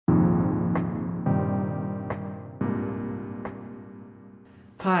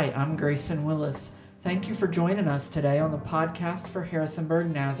Hi, I'm Grayson Willis. Thank you for joining us today on the podcast for Harrisonburg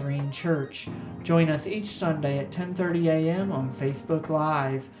Nazarene Church. Join us each Sunday at 10:30 a.m. on Facebook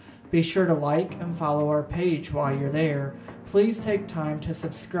Live. Be sure to like and follow our page while you're there. Please take time to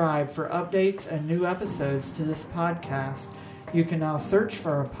subscribe for updates and new episodes to this podcast. You can now search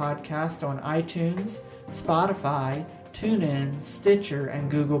for our podcast on iTunes, Spotify, TuneIn, Stitcher, and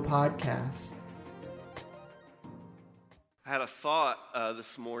Google Podcasts. I had a thought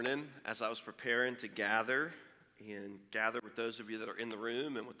this morning as I was preparing to gather with those of you that are in the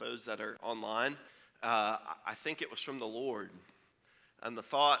room and with those that are online. I think it was from the Lord. And the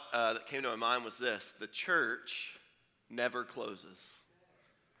thought that came to my mind was this: the church never closes.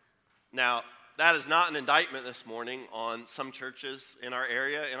 Now, that is not an indictment this morning on some churches in our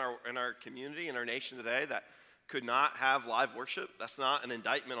area, in our community, in our nation today that could not have live worship. That's not an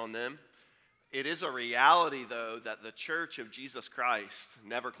indictment on them. It is a reality, though, that the church of Jesus Christ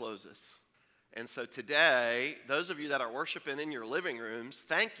never closes. And so today, those of you that are worshiping in your living rooms,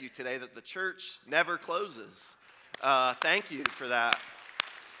 thank you today that the church never closes. Thank you for that.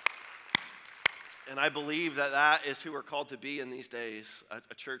 And I believe that that is who we're called to be in these days,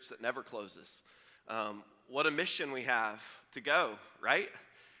 a church that never closes. What a mission we have to go, right?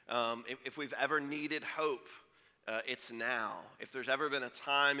 If we've ever needed hope, it's now. If there's ever been a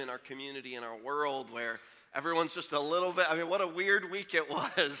time in our community, in our world, where everyone's just a little bit, what a weird week it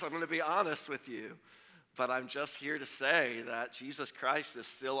was. I'm going to be honest with you. But I'm just here to say that Jesus Christ is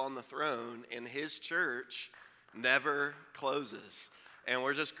still on the throne, and his church never closes. And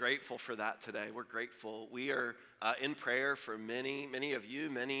we're just grateful for that today. We're grateful. We are in prayer for many of you,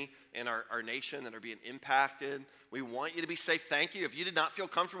 many in our nation that are being impacted. We want you to be safe. Thank you. If you did not feel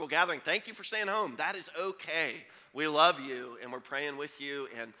comfortable gathering, thank you for staying home. That is okay. We love you, and we're praying with you.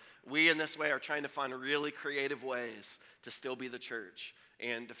 And we, in this way, are trying to find really creative ways to still be the church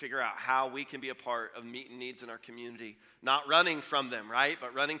and to figure out how we can be a part of meeting needs in our community. Not running from them, right?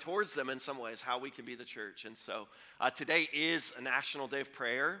 But running towards them in some ways, how we can be the church. And so today is a National Day of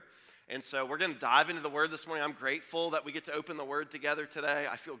Prayer. And so we're going to dive into the Word this morning. I'm grateful that we get to open the Word together today.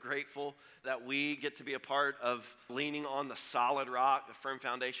 I feel grateful that we get to be a part of leaning on the solid rock, the firm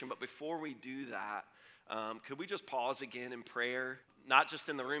foundation. But before we do that, could we just pause again in prayer? Not just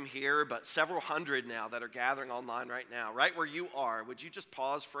in the room here, but several hundred now that are gathering online right now. Right where you are, would you just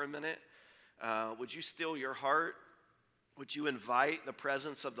pause for a minute? Would you still your heart? Would you invite the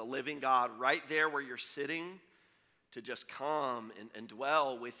presence of the living God right there where you're sitting to just come and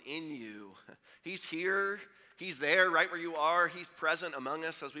dwell within you? He's here. He's there right where you are. He's present among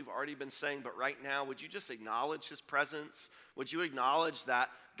us, as we've already been saying. But right now, would you just acknowledge his presence? Would you acknowledge that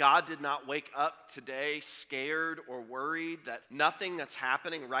God did not wake up today scared or worried, that nothing that's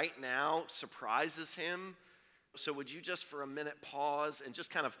happening right now surprises him? So would you just for a minute pause and just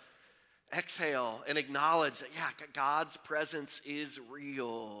kind of exhale and acknowledge that, yeah, God's presence is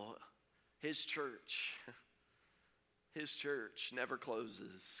real. His church never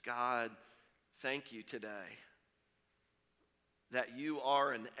closes. God, thank you today that you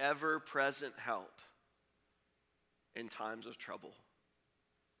are an ever-present help in times of trouble.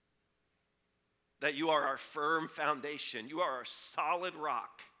 That you are our firm foundation. You are our solid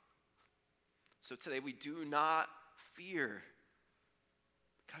rock. So today we do not fear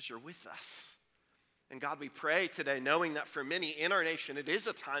because you're with us. And God, we pray today knowing that for many in our nation, it is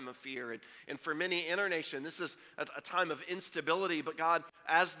a time of fear. And for many in our nation, this is a time of instability. But God,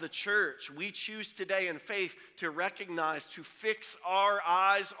 as the church, we choose today in faith to recognize, to fix our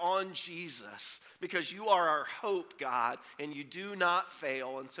eyes on Jesus. Because you are our hope, God, and you do not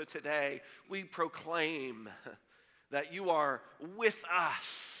fail. And so today we proclaim that you are with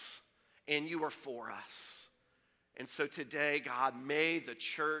us and you are for us. And so today, God, may the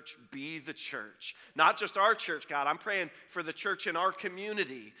church be the church. Not just our church, God. I'm praying for the church in our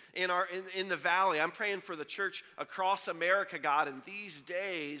community, in the valley. I'm praying for the church across America, God. In these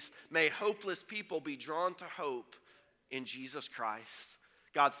days, may hopeless people be drawn to hope in Jesus Christ.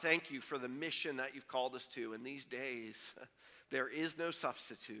 God, thank you for the mission that you've called us to. In these days, there is no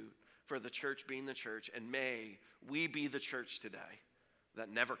substitute for the church being the church. And may we be the church today that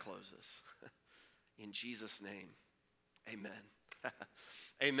never closes. In Jesus' name, amen.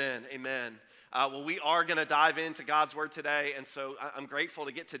 Amen. Well, we are going to dive into God's Word today, and so I'm grateful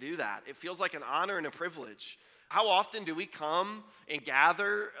to get to do that. It feels like an honor and a privilege. How often do we come and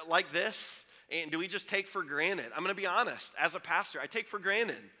gather like this, and do we just take for granted? I'm going to be honest. As a pastor, I take for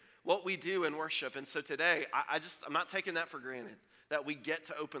granted what we do in worship, and so today, I'm not taking that for granted. that we get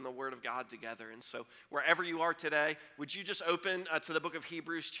to open the Word of God together. And so wherever you are today, would you just open to the book of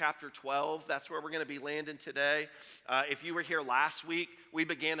Hebrews chapter 12? That's where we're going to be landing today. If you were here last week, we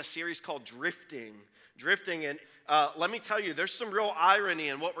began a series called Drifting. And let me tell you, there's some real irony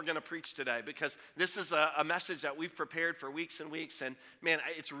in what we're going to preach today, because this is a message that we've prepared for weeks and weeks, and man,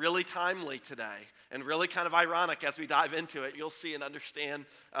 it's really timely today and really kind of ironic as we dive into it. You'll see and understand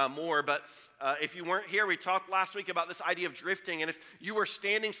more, but if you weren't here, we talked last week about this idea of drifting, and if you were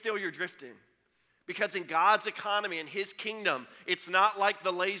standing still, you're drifting. Because in God's economy, in His kingdom, it's not like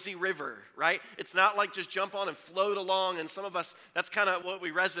the lazy river, right? It's not like just jump on and float along, and some of us, that's kind of what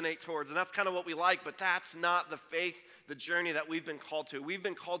we resonate towards, and that's kind of what we like, but that's not the faith, the journey that we've been called to. We've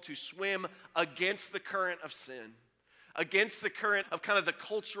been called to swim against the current of sin, against the current of kind of the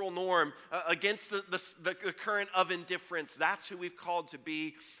cultural norm, against the current of indifference. That's who we've called to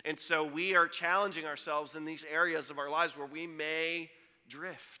be, and so we are challenging ourselves in these areas of our lives where we may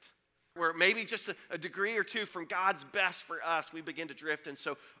drift. Where maybe just a degree or two from God's best for us, we begin to drift. And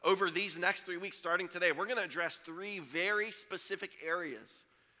so over these next 3 weeks, starting today, we're going to address 3 very specific areas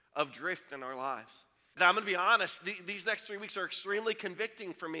of drift in our lives. Now, I'm going to be honest, these next 3 weeks are extremely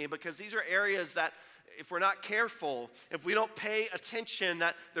convicting for me, because these are areas that if we're not careful, if we don't pay attention,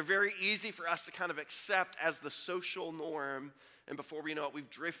 that they're very easy for us to kind of accept as the social norm. And before we know it, we've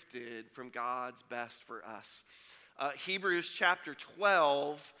drifted from God's best for us. Hebrews chapter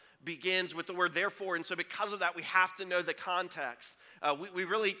 12 begins with the word therefore, and so because of that, we have to know the context. We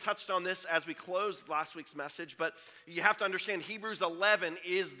really touched on this as we closed last week's message, but you have to understand Hebrews 11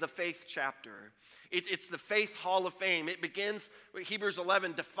 is the faith chapter. It's the faith hall of fame. It begins with Hebrews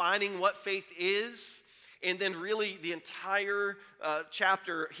 11 defining what faith is, and then really the entire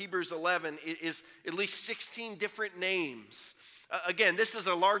chapter, Hebrews 11, is at least 16 different names. Again, this is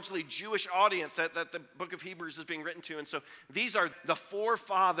a largely Jewish audience that the book of Hebrews is being written to. And so these are the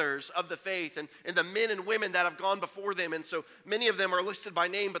forefathers of the faith and the men and women that have gone before them. And so many of them are listed by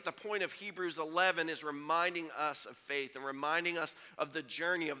name, but the point of Hebrews 11 is reminding us of faith and reminding us of the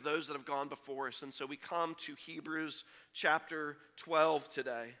journey of those that have gone before us. And so we come to Hebrews chapter 12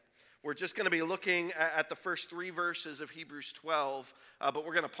 today. We're just going to be looking at the first 3 verses of Hebrews 12, but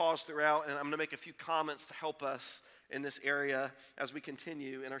we're going to pause throughout, and I'm going to make a few comments to help us in this area as we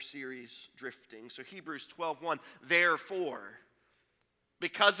continue in our series, Drifting. So Hebrews 12:1, therefore,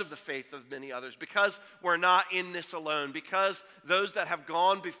 because of the faith of many others, because we're not in this alone, because those that have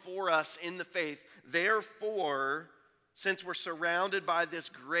gone before us in the faith, therefore, since we're surrounded by this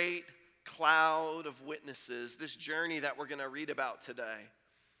great cloud of witnesses, this journey that we're going to read about today,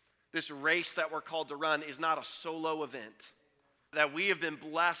 this race that we're called to run is not a solo event. That we have been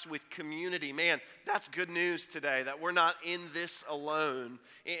blessed with community. Man, that's good news today, that we're not in this alone.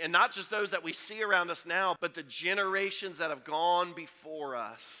 And not just those that we see around us now, but the generations that have gone before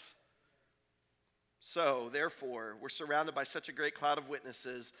us. So, therefore, we're surrounded by such a great cloud of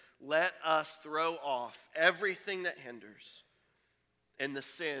witnesses. Let us throw off everything that hinders and the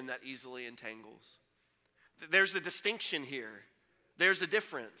sin that easily entangles. There's a distinction here. There's a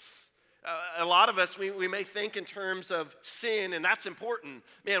difference. A lot of us, we may think in terms of sin, and that's important.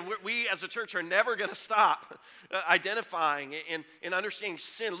 Man, we as a church are never going to stop identifying and understanding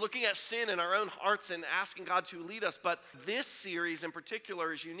sin, looking at sin in our own hearts and asking God to lead us. But this series in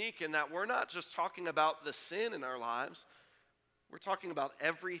particular is unique in that we're not just talking about the sin in our lives. We're talking about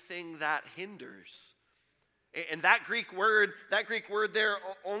everything that hinders. And that Greek word there,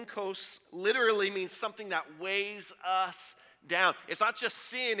 onkos, literally means something that weighs us down. It's not just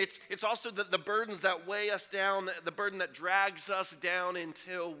sin, it's also the burdens that weigh us down, the burden that drags us down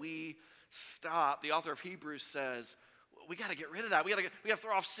until we stop. The author of Hebrews says, we got to get rid of that. We got to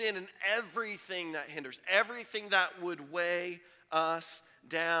throw off sin and everything that hinders, everything that would weigh us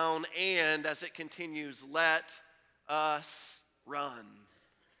down. And as it continues, let us run.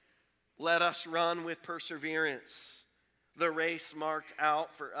 Let us run with perseverance the race marked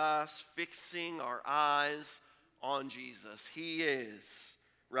out for us, fixing our eyes on Jesus. He is,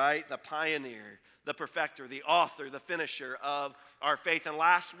 right, the pioneer, the perfecter, the author, the finisher of our faith. And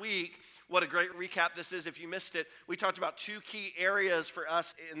last week, what a great recap this is. If you missed it, we talked about 2 key areas for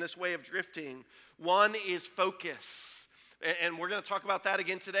us in this way of drifting. One is focus. And we're going to talk about that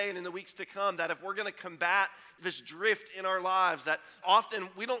again today and in the weeks to come, that if we're going to combat this drift in our lives, that often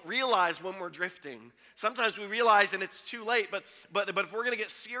we don't realize when we're drifting. Sometimes we realize and it's too late, but if we're going to get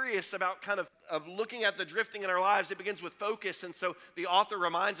serious about kind of looking at the drifting in our lives, it begins with focus. And so the author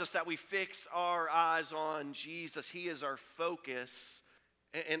reminds us that we fix our eyes on Jesus. He is our focus.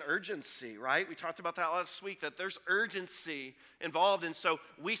 and urgency, right? We talked about that last week, that there's urgency involved. And so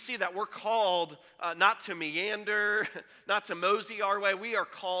we see that we're called not to meander, not to mosey our way. We are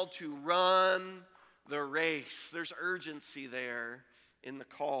called to run the race. There's urgency there in the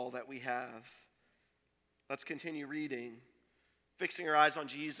call that we have. Let's continue reading. Fixing our eyes on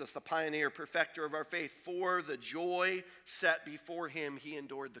Jesus, the pioneer, perfecter of our faith, for the joy set before him, he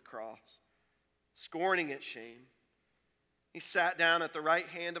endured the cross, scorning its shame. He sat down at the right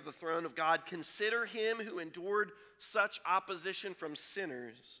hand of the throne of God. Consider him who endured such opposition from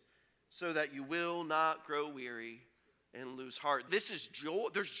sinners, so that you will not grow weary and lose heart. This is joy.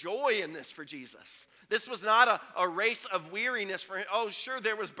 There's joy in this for Jesus. This was not a race of weariness for him. Oh, sure,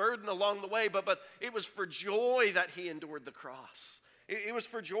 there was burden along the way, but it was for joy that he endured the cross. It was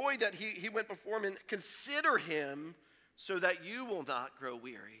for joy that he went before him. And consider him so that you will not grow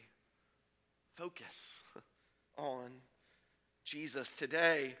weary. Focus on Jesus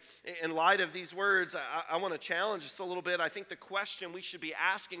today. In light of these words, I want to challenge us a little bit. I think the question we should be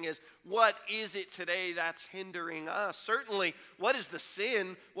asking is, what is it today that's hindering us? Certainly, what is the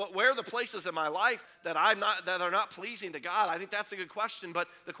sin? Where are the places in my life that are not pleasing to God? I think that's a good question. But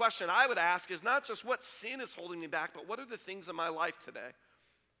the question I would ask is not just what sin is holding me back, but what are the things in my life today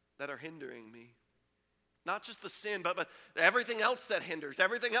that are hindering me? Not just the sin, but everything else that hinders,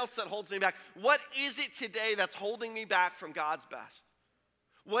 everything else that holds me back. What is it today that's holding me back from God's best?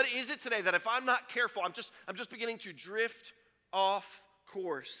 What is it today that if I'm not careful, I'm just beginning to drift off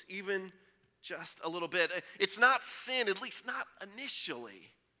course, even just a little bit? It's not sin, at least not initially,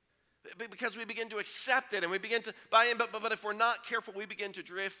 because we begin to accept it and we begin to buy in. But if we're not careful, we begin to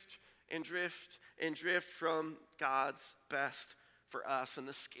drift and drift and drift from God's best for us. And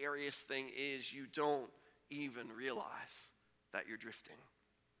the scariest thing is you don't even realize that you're drifting.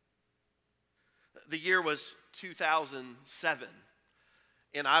 The year was 2007,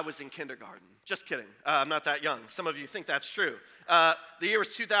 and I was in kindergarten. Just kidding. I'm not that young. Some of you think that's true. The year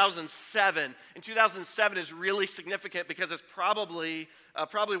was 2007, and 2007 is really significant because it's probably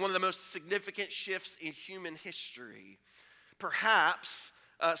one of the most significant shifts in human history, perhaps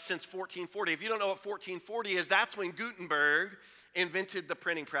since 1440. If you don't know what 1440 is, that's when Gutenberg invented the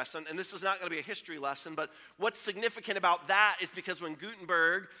printing press. And this is not going to be a history lesson, but what's significant about that is because when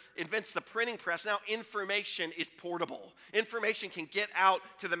Gutenberg invents the printing press, now information is portable. Information can get out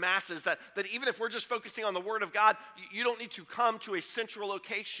to the masses, that even if we're just focusing on the Word of God, you don't need to come to a central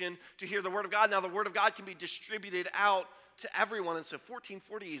location to hear the Word of God. Now the Word of God can be distributed out to everyone, and so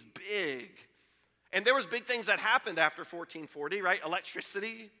 1440 is big. And there was big things that happened after 1440, right?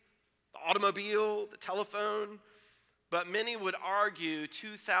 Electricity, the automobile, the telephone. But many would argue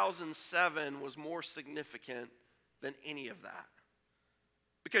 2007 was more significant than any of that.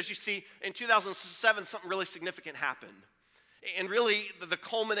 Because you see, in 2007, something really significant happened. And really, the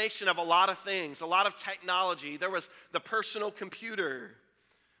culmination of a lot of things, a lot of technology. There was the personal computer.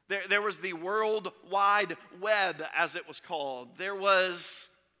 There was the World Wide Web, as it was called. There was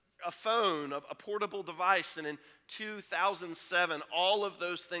a phone, a portable device. And in 2007, all of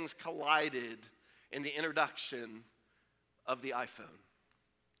those things collided in the introduction of the iPhone.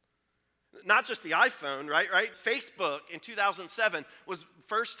 Not just the iPhone, right? Facebook in 2007 was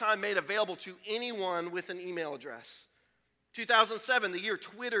first time made available to anyone with an email address. 2007, the year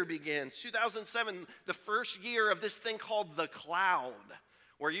Twitter begins. 2007, the first year of this thing called the cloud,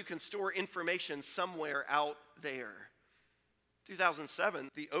 where you can store information somewhere out there. 2007,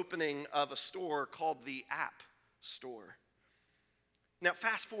 the opening of a store called the App Store. Now,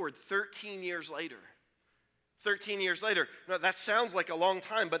 fast forward 13 years later. 13 years later. Now, that sounds like a long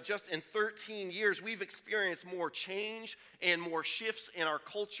time, but just in 13 years, we've experienced more change and more shifts in our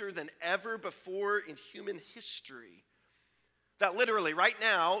culture than ever before in human history. That literally, right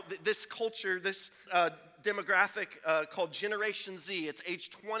now, this culture, this demographic called Generation Z, it's age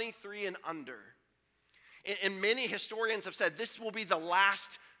 23 and under. And many historians have said this will be the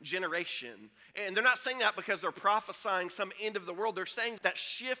last generation. And they're not saying that because they're prophesying some end of the world. They're saying that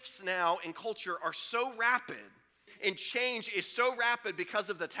shifts now in culture are so rapid and change is so rapid because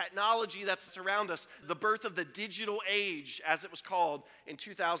of the technology that's around us, the birth of the digital age, as it was called in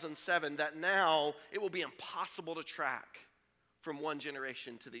 2007, that now it will be impossible to track from one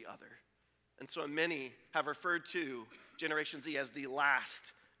generation to the other. And so many have referred to Generation Z as the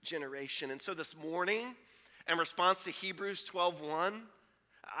last generation. And so this morning, in response to Hebrews 12:1,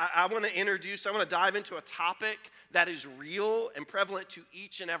 I want to dive into a topic that is real and prevalent to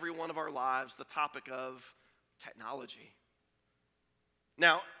each and every one of our lives, the topic of technology.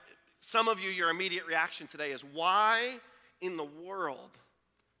 Now, some of you, your immediate reaction today is, why in the world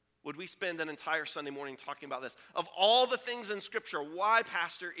would we spend an entire Sunday morning talking about this? Of all the things in Scripture, why,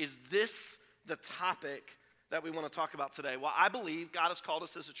 Pastor, is this the topic that we want to talk about today? Well, I believe God has called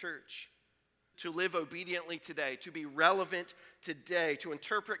us as a church to live obediently today, to be relevant today, to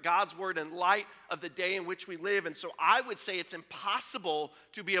interpret God's word in light of the day in which we live. And so I would say it's impossible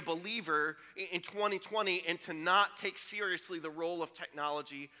to be a believer in 2020 and to not take seriously the role of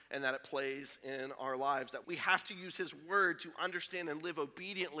technology and that it plays in our lives. That we have to use his word to understand and live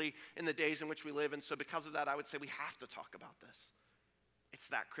obediently in the days in which we live. And so because of that, I would say we have to talk about this. It's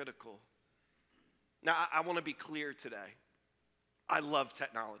that critical. Now, I want to be clear today. I love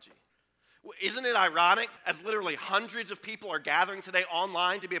technology. Isn't it ironic, as literally hundreds of people are gathering today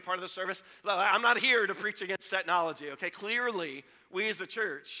online to be a part of the service? I'm not here to preach against technology, okay? Clearly, we as a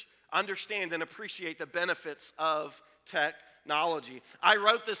church understand and appreciate the benefits of technology. I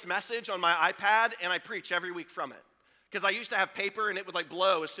wrote this message on my iPad, and I preach every week from it. Because I used to have paper, and it would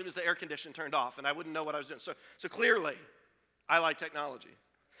blow as soon as the air conditioner turned off, and I wouldn't know what I was doing. So clearly, I like technology.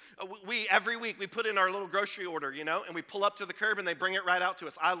 Every week, we put in our little grocery order, and we pull up to the curb and they bring it right out to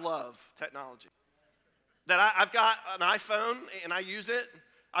us. I love technology. I've got an iPhone and I use it.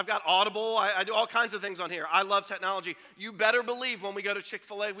 I've got Audible. I do all kinds of things on here. I love technology. You better believe when we go to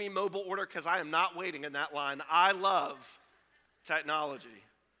Chick-fil-A, we mobile order because I am not waiting in that line. I love technology.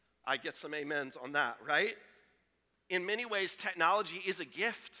 I get some amens on that, right? In many ways, technology is a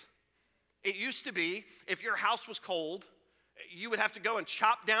gift. It used to be, if your house was cold, you would have to go and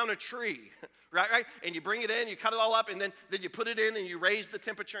chop down a tree, right? And you bring it in, you cut it all up, and then you put it in and you raise the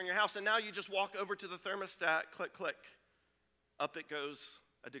temperature in your house. And now you just walk over to the thermostat, click, click. Up it goes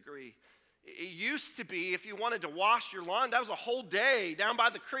a degree. It used to be if you wanted to wash your lawn, that was a whole day down by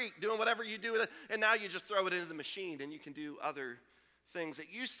the creek doing whatever you do with it. And now you just throw it into the machine and you can do other things. It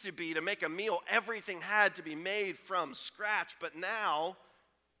used to be to make a meal, everything had to be made from scratch. But now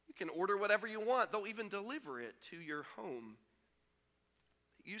you can order whatever you want. They'll even deliver it to your home.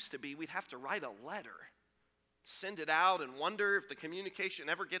 It used to be we'd have to write a letter, send it out, and wonder if the communication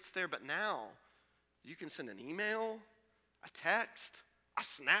ever gets there. But now you can send an email, a text, a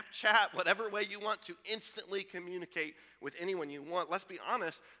Snapchat, whatever way you want to instantly communicate with anyone you want. Let's be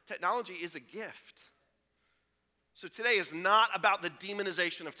honest, technology is a gift. So today is not about the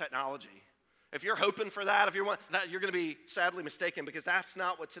demonization of technology. If you're hoping for that, if you want that, you're going to be sadly mistaken because that's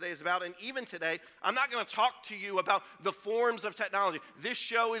not what today is about. And even today, I'm not going to talk to you about the forms of technology. This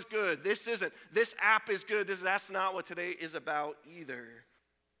show is good. This isn't. This app is good. That's not what today is about either.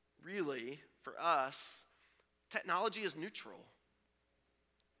 Really, for us, technology is neutral.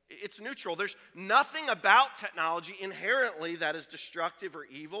 It's neutral. There's nothing about technology inherently that is destructive or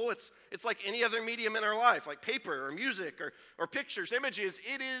evil. It's like any other medium in our life, like paper or music or pictures, images.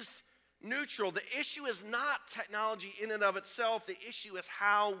 It is neutral. The issue is not technology in and of itself. The issue is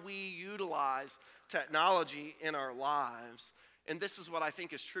how we utilize technology in our lives. And this is what I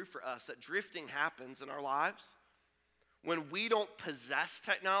think is true for us, that drifting happens in our lives when we don't possess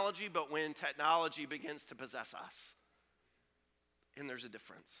technology, but when technology begins to possess us. And there's a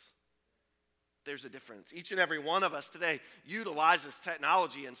difference. There's a difference. Each and every one of us today utilizes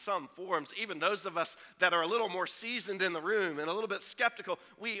technology in some forms. Even those of us that are a little more seasoned in the room and a little bit skeptical,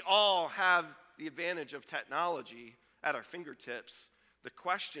 we all have the advantage of technology at our fingertips. The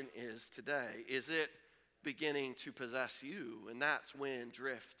question is today, is it beginning to possess you? And that's when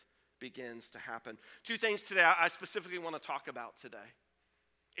drift begins to happen. Two things today I specifically want to talk about today.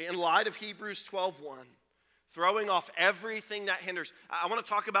 In light of Hebrews 12:1, throwing off everything that hinders. I want to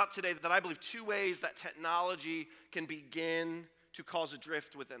talk about today that I believe two ways that technology can begin to cause a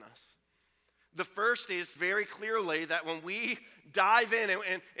drift within us. The first is very clearly that when we dive in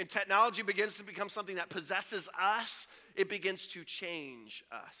and technology begins to become something that possesses us, it begins to change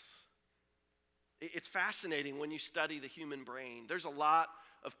us. It's fascinating when you study the human brain. There's a lot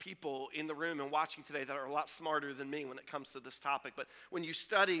of people in the room and watching today that are a lot smarter than me when it comes to this topic. But when you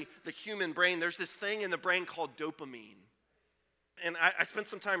study the human brain, there's this thing in the brain called dopamine. And I spent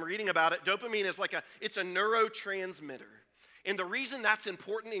some time reading about it. Dopamine is it's a neurotransmitter. And the reason that's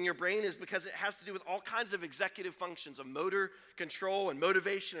important in your brain is because it has to do with all kinds of executive functions of motor control and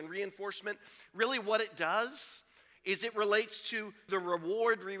motivation and reinforcement. Really what it does is it relates to the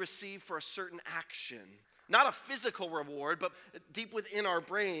reward we receive for a certain action. Not a physical reward, but deep within our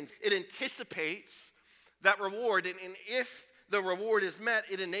brains. It anticipates that reward, and if the reward is met,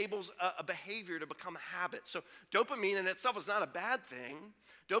 it enables a behavior to become a habit. So dopamine in itself is not a bad thing.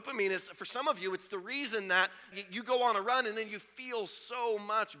 Dopamine is, for some of you, it's the reason that you go on a run and then you feel so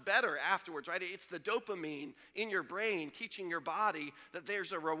much better afterwards, right? It's the dopamine in your brain teaching your body that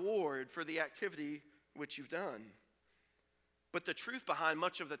there's a reward for the activity which you've done. But the truth behind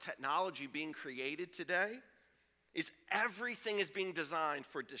much of the technology being created today is everything is being designed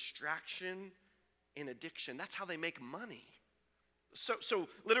for distraction and addiction. That's how they make money. So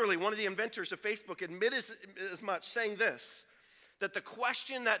literally, one of the inventors of Facebook admitted as much, saying this, that the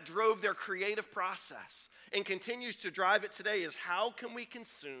question that drove their creative process and continues to drive it today is, how can we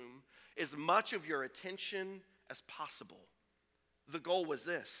consume as much of your attention as possible? The goal was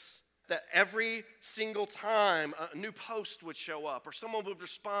this, that every single time a new post would show up, or someone would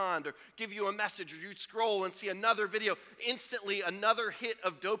respond, or give you a message, or you'd scroll and see another video, instantly another hit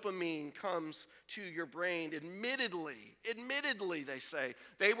of dopamine comes to your brain. Admittedly, they say,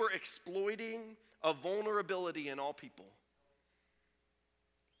 they were exploiting a vulnerability in all people.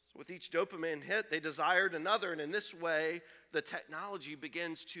 So with each dopamine hit, they desired another, and in this way, the technology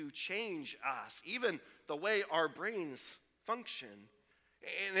begins to change us, even the way our brains function.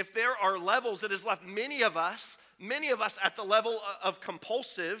 And if there are levels that has left many of us at the level of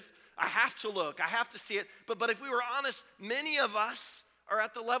compulsive, I have to look, I have to see it. But if we were honest, many of us are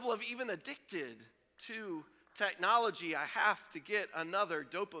at the level of even addicted to technology. I have to get another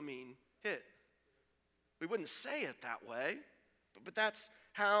dopamine hit. We wouldn't say it that way, but that's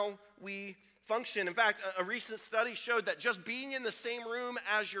how we function. In fact, a recent study showed that just being in the same room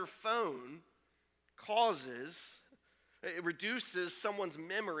as your phone it reduces someone's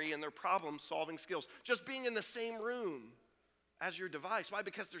memory and their problem-solving skills. Just being in the same room as your device. Why?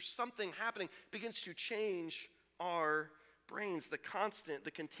 Because there's something happening. It begins to change our brains. The constant,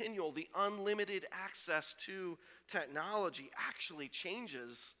 the continual, the unlimited access to technology actually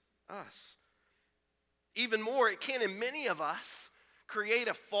changes us. Even more, it can, in many of us, create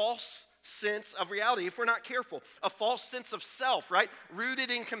a false sense of reality if we're not careful. A false sense of self, right? Rooted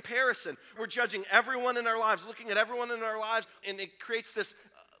in comparison. We're judging everyone in our lives, looking at everyone in our lives, and it creates this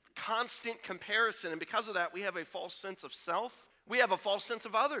constant comparison. And because of that, we have a false sense of self. We have a false sense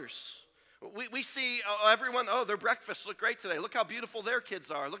of others. We see everyone, their breakfasts look great today. Look how beautiful their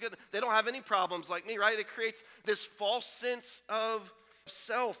kids are. They don't have any problems like me, right? It creates this false sense of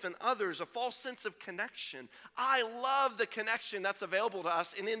self and others, a false sense of connection. I love the connection that's available to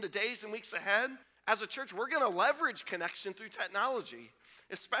us, and in the days and weeks ahead, as a church, we're going to leverage connection through technology,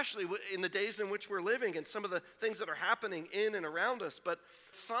 especially in the days in which we're living and some of the things that are happening in and around us. But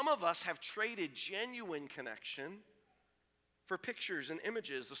some of us have traded genuine connection for pictures and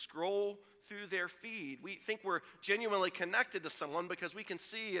images, a scroll through their feed. We think we're genuinely connected to someone because we can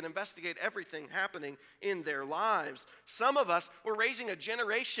see and investigate everything happening in their lives. Some of us, we're raising a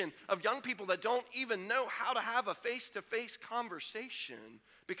generation of young people that don't even know how to have a face-to-face conversation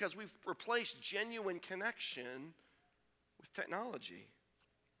because we've replaced genuine connection with technology.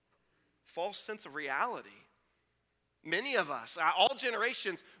 False sense of reality. Many of us, all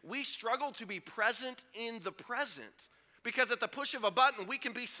generations, we struggle to be present in the present. Because at the push of a button, we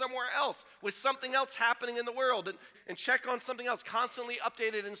can be somewhere else with something else happening in the world and check on something else, constantly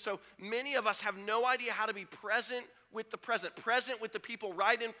updated. And so many of us have no idea how to be present with the people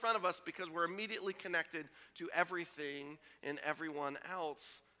right in front of us because we're immediately connected to everything and everyone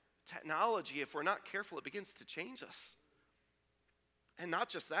else. Technology, if we're not careful, it begins to change us. And not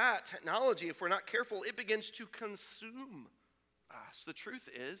just that, technology, if we're not careful, it begins to consume us. The truth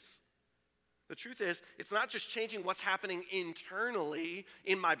is, it's not just changing what's happening internally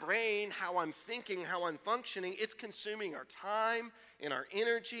in my brain, how I'm thinking, how I'm functioning. It's consuming our time and our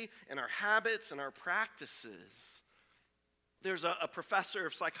energy and our habits and our practices. There's a professor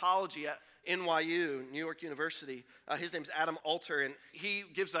of psychology at NYU, New York University. His name's Adam Alter, and he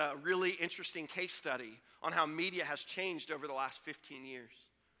gives a really interesting case study on how media has changed over the last 15 years.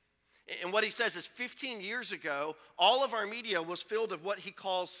 And what he says is 15 years ago, all of our media was filled with what he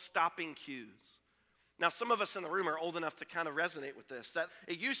calls stopping cues. Now, some of us in the room are old enough to kind of resonate with this. That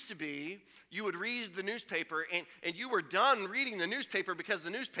it used to be you would read the newspaper and you were done reading the newspaper because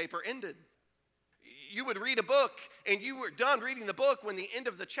the newspaper ended. You would read a book and you were done reading the book when the end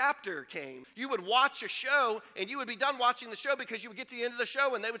of the chapter came. You would watch a show and you would be done watching the show because you would get to the end of the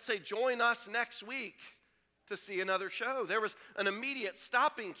show and they would say, join us next week to see another show. There was an immediate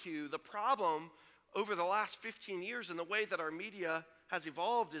stopping cue. The problem over the last 15 years in the way that our media has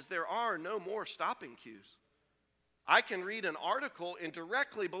evolved is there are no more stopping cues. I can read an article and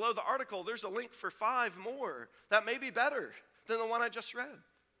directly below the article there's a link for 5 more that may be better than the one I just read.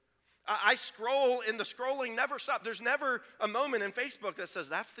 I scroll and the scrolling never stops. There's never a moment in Facebook that says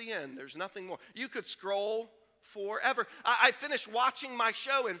that's the end. There's nothing more. You could scroll forever. I finished watching my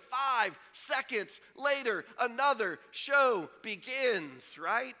show and 5 seconds later, another show begins,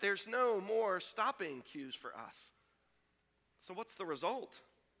 right? There's no more stopping cues for us. So what's the result?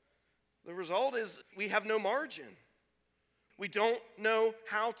 The result is we have no margin. We don't know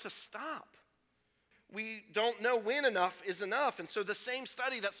how to stop. We don't know when enough is enough. And so the same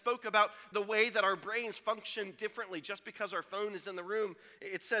study that spoke about the way that our brains function differently just because our phone is in the room,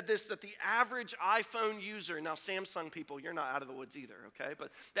 it said this, that the average iPhone user, now Samsung people, you're not out of the woods either, okay? But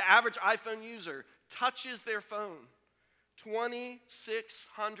the average iPhone user touches their phone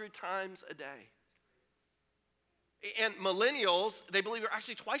 2,600 times a day. And millennials, they believe, are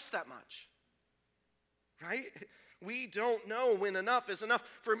actually twice that much, right? We don't know when enough is enough.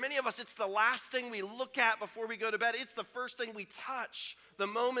 For many of us, it's the last thing we look at before we go to bed. It's the first thing we touch the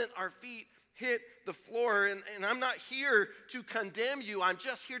moment our feet hit the floor. And I'm not here to condemn you. I'm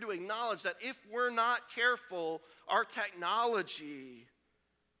just here to acknowledge that if we're not careful, our technology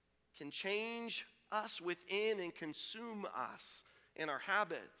can change us within and consume us and our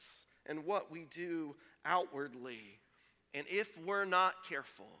habits and what we do outwardly. And if we're not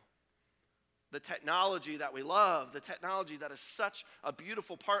careful, the technology that we love, the technology that is such a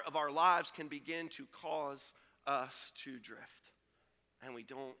beautiful part of our lives, can begin to cause us to drift. And we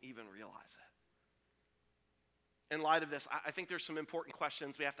don't even realize it. In light of this, I think there's some important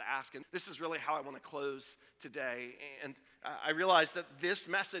questions we have to ask. And this is really how I want to close today. And I realize that this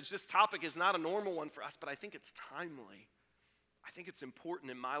message, this topic is not a normal one for us, but I think it's timely. I think it's important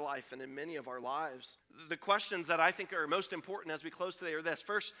in my life and in many of our lives. The questions that I think are most important as we close today are this.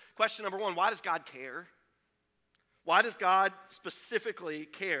 First, question number one, why does God care? Why does God specifically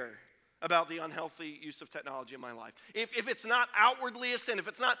care about the unhealthy use of technology in my life? If it's not outwardly a sin, if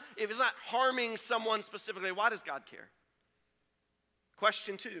it's not harming someone specifically, why does God care?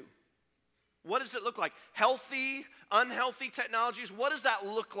 Question two, what does it look like? Healthy, unhealthy technologies, what does that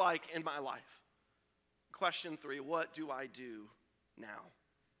look like in my life? Question three, what do I do now?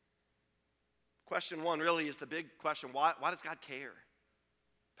 Question one really is the big question. Why does God care?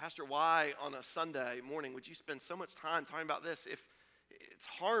 Pastor, why on a Sunday morning would you spend so much time talking about this if it's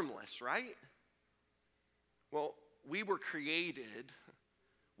harmless, right? Well, we were created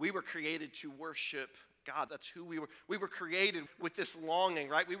to worship God. That's who we were. We were created with this longing,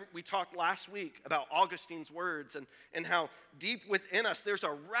 right? We talked last week about Augustine's words and how deep within us there's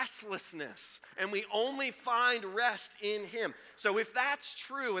a restlessness, and we only find rest in Him. So if that's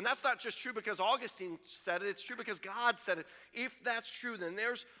true, and that's not just true because Augustine said it, it's true because God said it. If that's true, then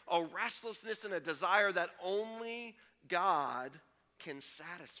there's a restlessness and a desire that only God can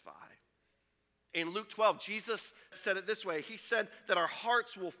satisfy. In Luke 12, Jesus said it this way. He said that our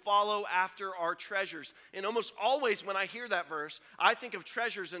hearts will follow after our treasures. And almost always when I hear that verse, I think of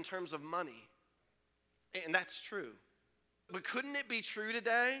treasures in terms of money. And that's true. But couldn't it be true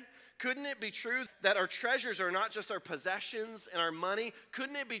today? Couldn't it be true that our treasures are not just our possessions and our money?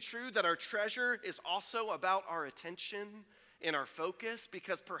 Couldn't it be true that our treasure is also about our attention and our focus?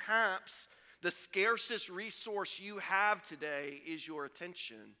 Because perhaps the scarcest resource you have today is your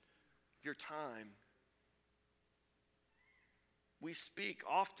attention, your time. We speak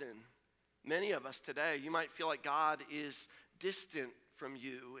often, many of us today, you might feel like God is distant from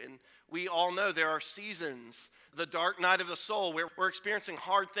you. And we all know there are seasons, the dark night of the soul, where we're experiencing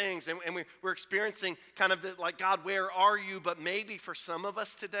hard things and we're experiencing kind of like, God, where are you? But maybe for some of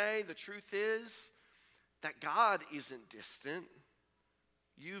us today, the truth is that God isn't distant.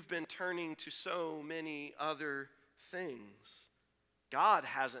 You've been turning to so many other things. God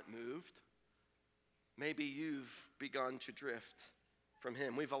hasn't moved. Maybe you've begun to drift from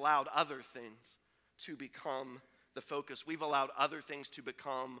Him. We've allowed other things to become the focus. We've allowed other things to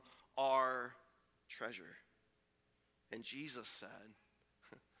become our treasure. And Jesus said,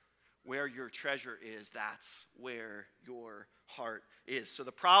 where your treasure is, that's where your heart is. So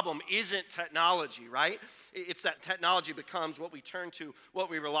the problem isn't technology, right? It's that technology becomes what we turn to, what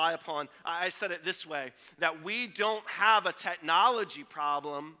we rely upon. I said it this way, that we don't have a technology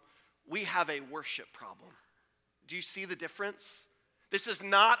problem, we have a worship problem. Do you see the difference? This is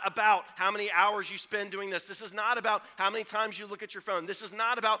not about how many hours you spend doing this. This is not about how many times you look at your phone. This is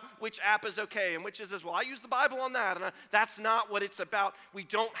not about which app is okay and which is this. Well, I use the Bible on that. And that's not what it's about. We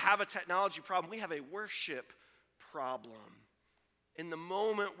don't have a technology problem. We have a worship problem. In the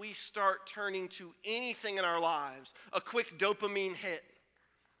moment we start turning to anything in our lives, a quick dopamine hit,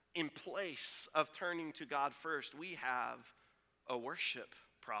 in place of turning to God first, we have a worship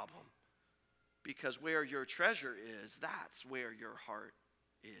problem. Because where your treasure is, that's where your heart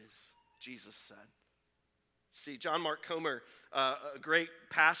is, Jesus said. See, John Mark Comer, a great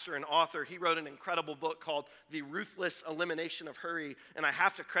pastor and author, he wrote an incredible book called The Ruthless Elimination of Hurry. And I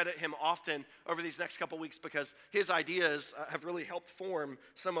have to credit him often over these next couple weeks because his ideas have really helped form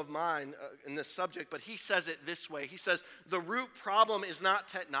some of mine in this subject. But he says it this way. He says, the root problem is not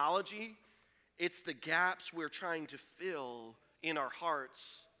technology, It's the gaps we're trying to fill in our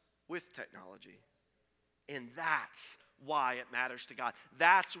hearts with technology. And that's why it matters to God.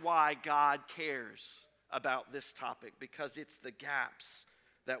 That's why God cares about this topic, because it's the gaps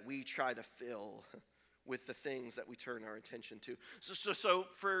that we try to fill with the things that we turn our attention to. So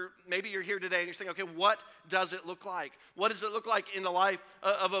for maybe you're here today and you're saying, okay, what does it look like? What does it look like in the life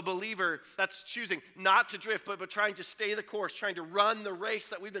of a believer that's choosing not to drift, but trying to stay the course, trying to run the race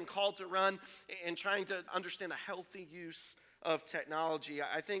that we've been called to run, and trying to understand a healthy use of technology?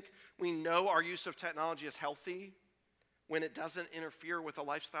 I think we know our use of technology is healthy when it doesn't interfere with a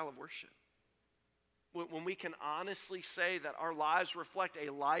lifestyle of worship. When we can honestly say that our lives reflect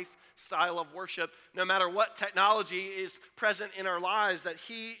a lifestyle of worship, no matter what technology is present in our lives, that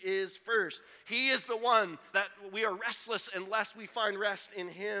He is first. He is the one that we are restless unless we find rest in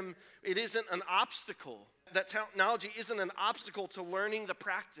Him. It isn't an obstacle. That technology isn't an obstacle to learning the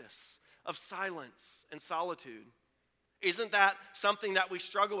practice of silence and solitude. Isn't that something that we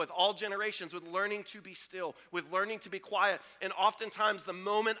struggle with, all generations, with learning to be still, with learning to be quiet? And oftentimes the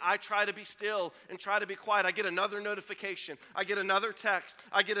moment I try to be still and try to be quiet, I get another notification, I get another text,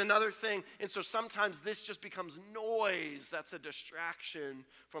 I get another thing. And so sometimes this just becomes noise that's a distraction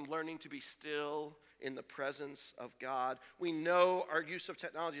from learning to be still in the presence of God. We know our use of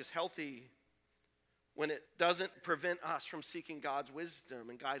technology is healthy when it doesn't prevent us from seeking God's wisdom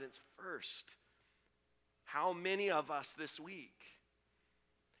and guidance first. How many of us this week,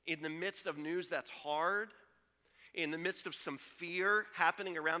 in the midst of news that's hard, in the midst of some fear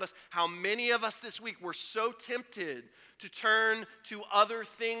happening around us, how many of us this week were so tempted to turn to other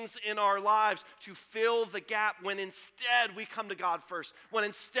things in our lives to fill the gap, when instead we come to God first, when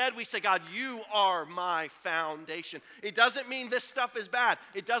instead we say, God, you are my foundation. It doesn't mean this stuff is bad.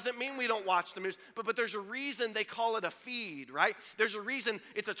 It doesn't mean we don't watch the news, but there's a reason they call it a feed, right? There's a reason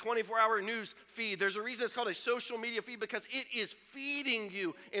it's a 24-hour news feed. There's a reason it's called a social media feed, because it is feeding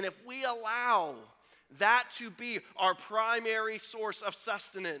you. And if we allow that to be our primary source of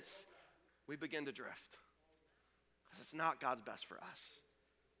sustenance, we begin to drift. Because it's not God's best for us.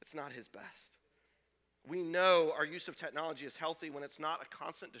 It's not His best. We know our use of technology is healthy when it's not a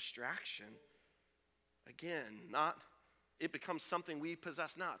constant distraction. Again, it becomes something we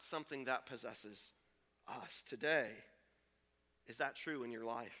possess, not something that possesses us. Today, is that true in your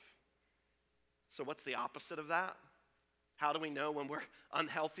life? So what's the opposite of that? How do we know when we're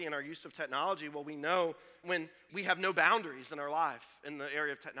unhealthy in our use of technology? Well, we know when we have no boundaries in our life in the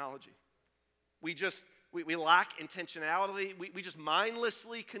area of technology. We lack intentionality. We just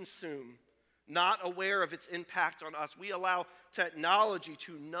mindlessly consume, not aware of its impact on us. We allow technology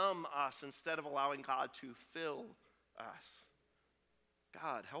to numb us instead of allowing God to fill us.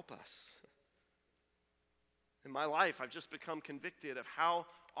 God, help us. In my life, I've just become convicted of how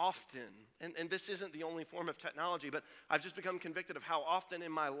often, and this isn't the only form of technology, but I've just become convicted of how often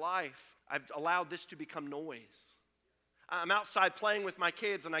in my life I've allowed this to become noise. I'm outside playing with my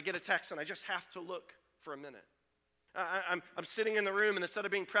kids and I get a text and I just have to look for a minute. I'm sitting in the room, and instead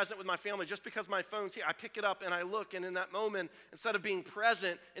of being present with my family, just because my phone's here, I pick it up and I look, and in that moment, instead of being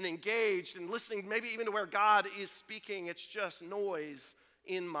present and engaged and listening maybe even to where God is speaking, it's just noise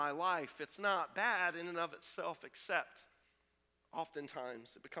in my life. It's not bad in and of itself, except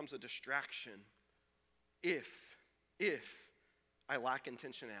oftentimes it becomes a distraction if I lack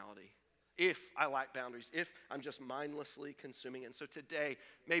intentionality, if I lack boundaries, if I'm just mindlessly consuming. And so today,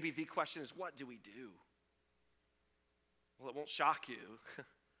 maybe the question is, what do we do? Well, it won't shock you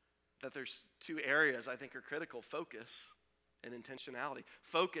that there's two areas I think are critical: focus and intentionality.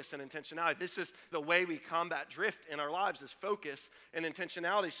 Focus and intentionality. This is the way we combat drift in our lives, is focus and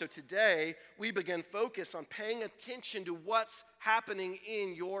intentionality. So today, we begin focus on paying attention to what's happening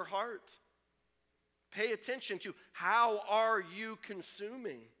in your heart. Pay attention to how are you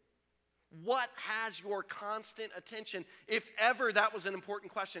consuming? What has your constant attention? If ever that was an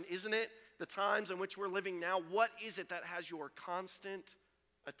important question, isn't it? The times in which we're living now, what is it that has your constant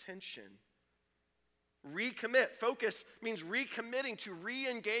attention? Recommit. Focus means recommitting to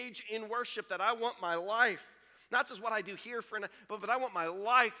re-engage in worship, that I want my life, not just what I do here but I want my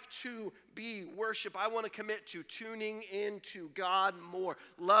life to be worship. I want to commit to tuning into God more,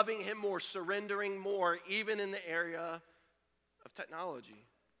 loving Him more, surrendering more, even in the area of technology.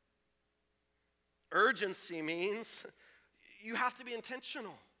 Urgency means you have to be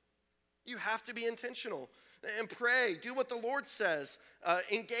intentional. You have to be intentional and pray. Do what the Lord says.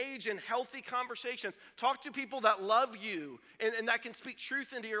 Engage in healthy conversations. Talk to people that love you and that can speak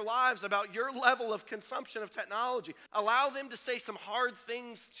truth into your lives about your level of consumption of technology. Allow them to say some hard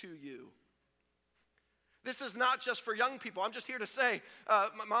things to you. This is not just for young people. I'm just here to say,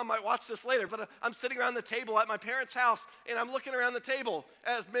 my mom might watch this later, but I'm sitting around the table at my parents' house, and I'm looking around the table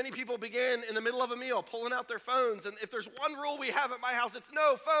as many people begin in the middle of a meal, pulling out their phones. And if there's one rule we have at my house, it's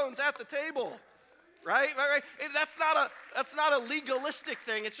no phones at the table, right? That's not a legalistic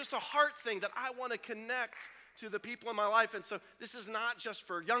thing. It's just a heart thing that I want to connect to the people in my life. And so this is not just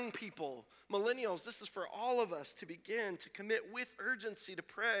for young people, millennials. This is for all of us to begin to commit with urgency to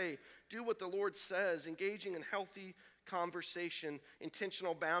pray, do what the Lord says, engaging in healthy conversation,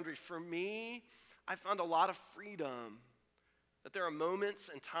 intentional boundaries. For me, I found a lot of freedom, that there are moments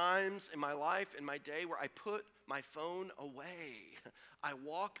and times in my life, in my day, where I put my phone away. I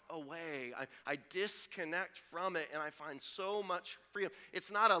walk away. I disconnect from it, and I find so much freedom. It's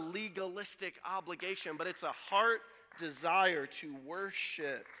not a legalistic obligation, but it's a heart desire to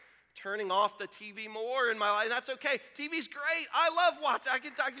worship. Turning off the TV more in my life. That's okay. TV's great. I love watching. I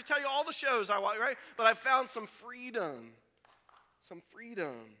can tell you all the shows I watch, right? But I found some freedom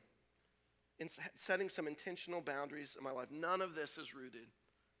in setting some intentional boundaries in my life. None of this is rooted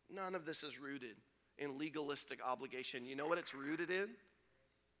in legalistic obligation. You know what it's rooted in?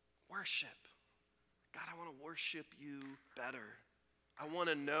 Worship. God, I want to worship you better. I want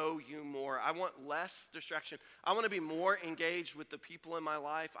to know you more. I want less distraction. I want to be more engaged with the people in my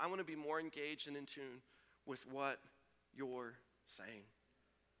life. I want to be more engaged and in tune with what you're saying.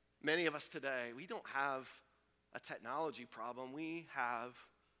 Many of us today, we don't have a technology problem. We have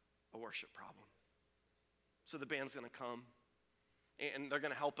a worship problem. So the band's going to come, and they're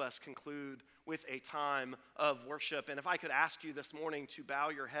going to help us conclude with a time of worship. And if I could ask you this morning to bow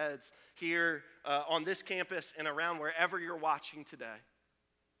your heads here on this campus and around wherever you're watching today.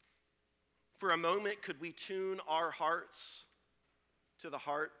 For a moment, could we tune our hearts to the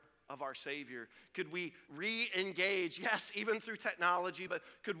heart of our Savior? Could we re-engage, yes, even through technology, but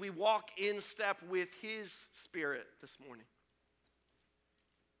could we walk in step with His Spirit this morning?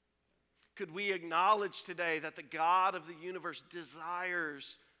 Could we acknowledge today that the God of the universe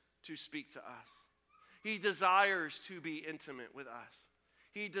desires to speak to us? He desires to be intimate with us.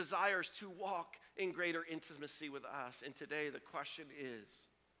 He desires to walk in greater intimacy with us. And today the question is,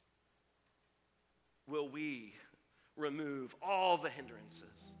 will we remove all the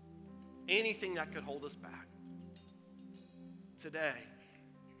hindrances, anything that could hold us back? Today,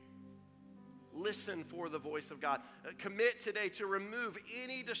 listen for the voice of God. Commit today to remove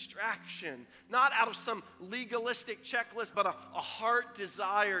any distraction, not out of some legalistic checklist, but a heart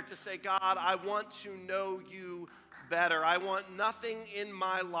desire to say, God, I want to know you better. I want nothing in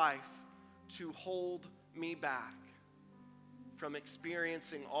my life to hold me back from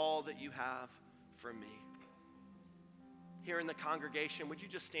experiencing all that you have for me. Here in the congregation, would you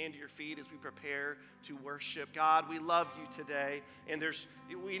just stand to your feet as we prepare to worship? God, we love you today, and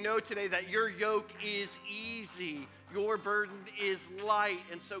we know today that your yoke is easy, your burden is light,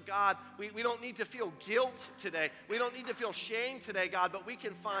 and so God, we don't need to feel guilt today. We don't need to feel shame today, God, but we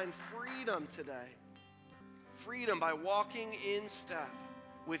can find freedom today. Freedom by walking in step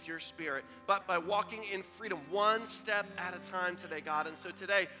with your Spirit, but by walking in freedom one step at a time today, God. And so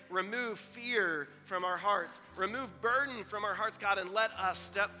today, remove fear from our hearts, remove burden from our hearts, God, and let us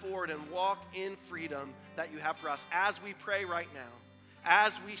step forward and walk in freedom that you have for us. As we pray right now,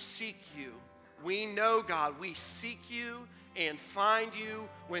 as we seek you, we know, God, we seek you and find you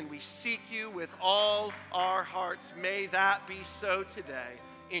when we seek you with all our hearts. May that be so today.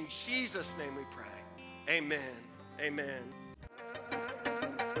 In Jesus' name we pray. Amen. Amen.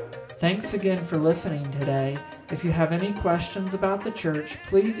 Thanks again for listening today. If you have any questions about the church,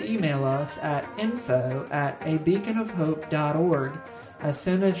 please email us at info@abeaconofhope.org. As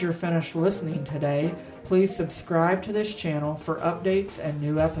soon as you're finished listening today, please subscribe to this channel for updates and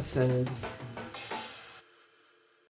new episodes.